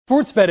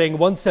Sports betting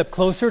one step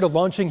closer to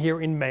launching here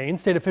in Maine.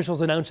 State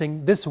officials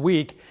announcing this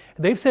week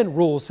they've sent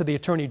rules to the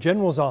Attorney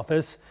General's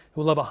office,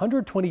 who will have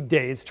 120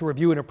 days to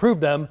review and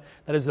approve them.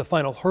 That is the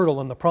final hurdle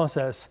in the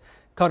process.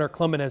 Connor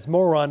Clement has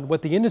more on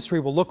what the industry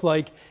will look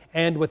like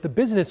and what the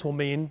business will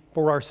mean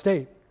for our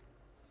state.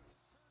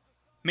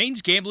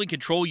 Maine's Gambling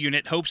Control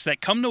Unit hopes that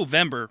come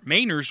November,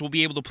 Mainers will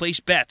be able to place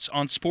bets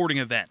on sporting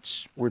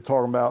events. We're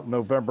talking about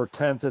November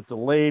 10th at the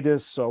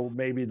latest, so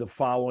maybe the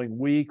following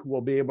week we'll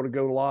be able to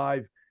go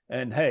live.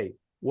 And hey,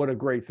 what a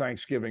great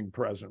Thanksgiving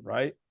present,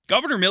 right?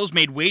 Governor Mills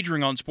made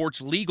wagering on sports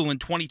legal in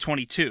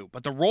 2022,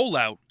 but the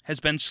rollout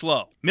has been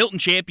slow. Milton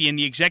Champion,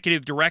 the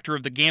executive director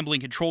of the Gambling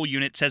Control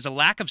Unit, says a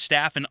lack of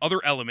staff and other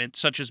elements,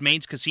 such as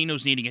Maine's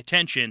casinos needing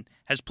attention,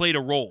 has played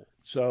a role.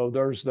 So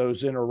there's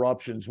those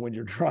interruptions when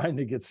you're trying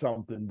to get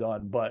something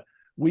done, but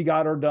we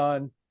got her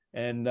done,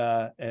 and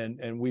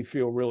we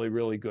feel really,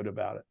 really good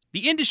about it.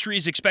 The industry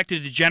is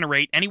expected to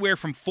generate anywhere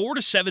from $4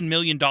 to $7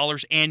 million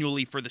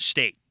annually for the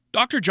state.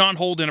 Dr. John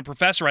Holden, a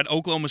professor at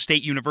Oklahoma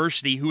State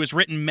University who has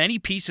written many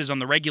pieces on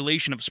the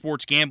regulation of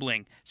sports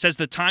gambling, says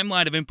the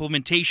timeline of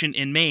implementation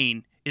in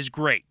Maine is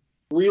great.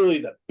 Really,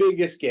 the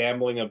biggest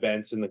gambling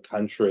events in the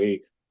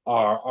country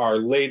are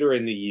later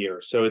in the year.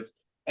 So it's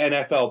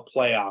NFL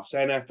playoffs,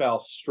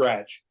 NFL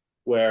stretch,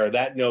 where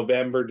that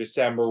November,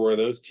 December, where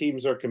those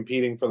teams are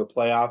competing for the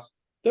playoffs,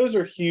 those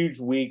are huge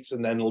weeks,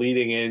 and then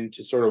leading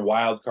into sort of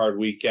wild card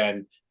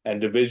weekend and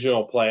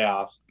divisional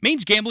playoffs.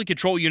 Maine's Gambling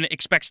Control Unit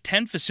expects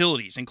 10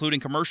 facilities, including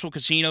commercial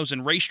casinos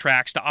and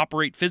racetracks, to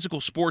operate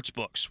physical sports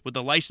books, with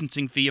a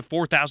licensing fee of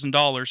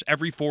 $4,000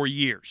 every 4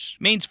 years.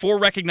 Maine's 4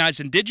 recognized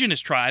indigenous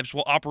tribes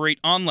will operate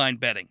online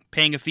betting,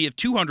 paying a fee of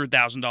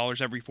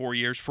 $200,000 every 4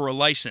 years for a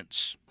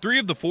license. 3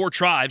 of the 4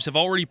 tribes have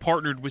already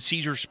partnered with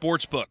Caesars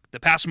Sportsbook. The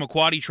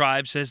Passamaquoddy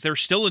tribe says they're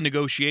still in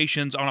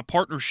negotiations on a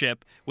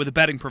partnership with a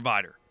betting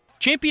provider.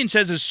 Champion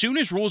says as soon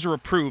as rules are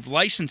approved,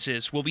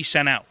 licenses will be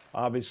sent out.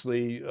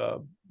 Obviously,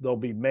 they'll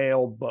be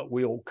mailed, but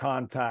we'll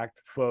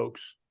contact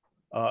folks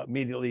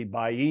immediately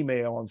by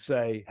email and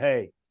say,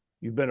 hey,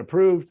 you've been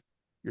approved,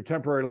 your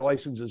temporary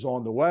license is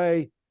on the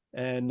way,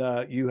 and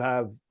you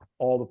have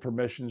all the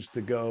permissions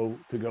to go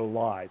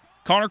live.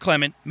 Connor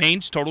Clement,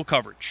 Maine's Total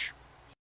Coverage.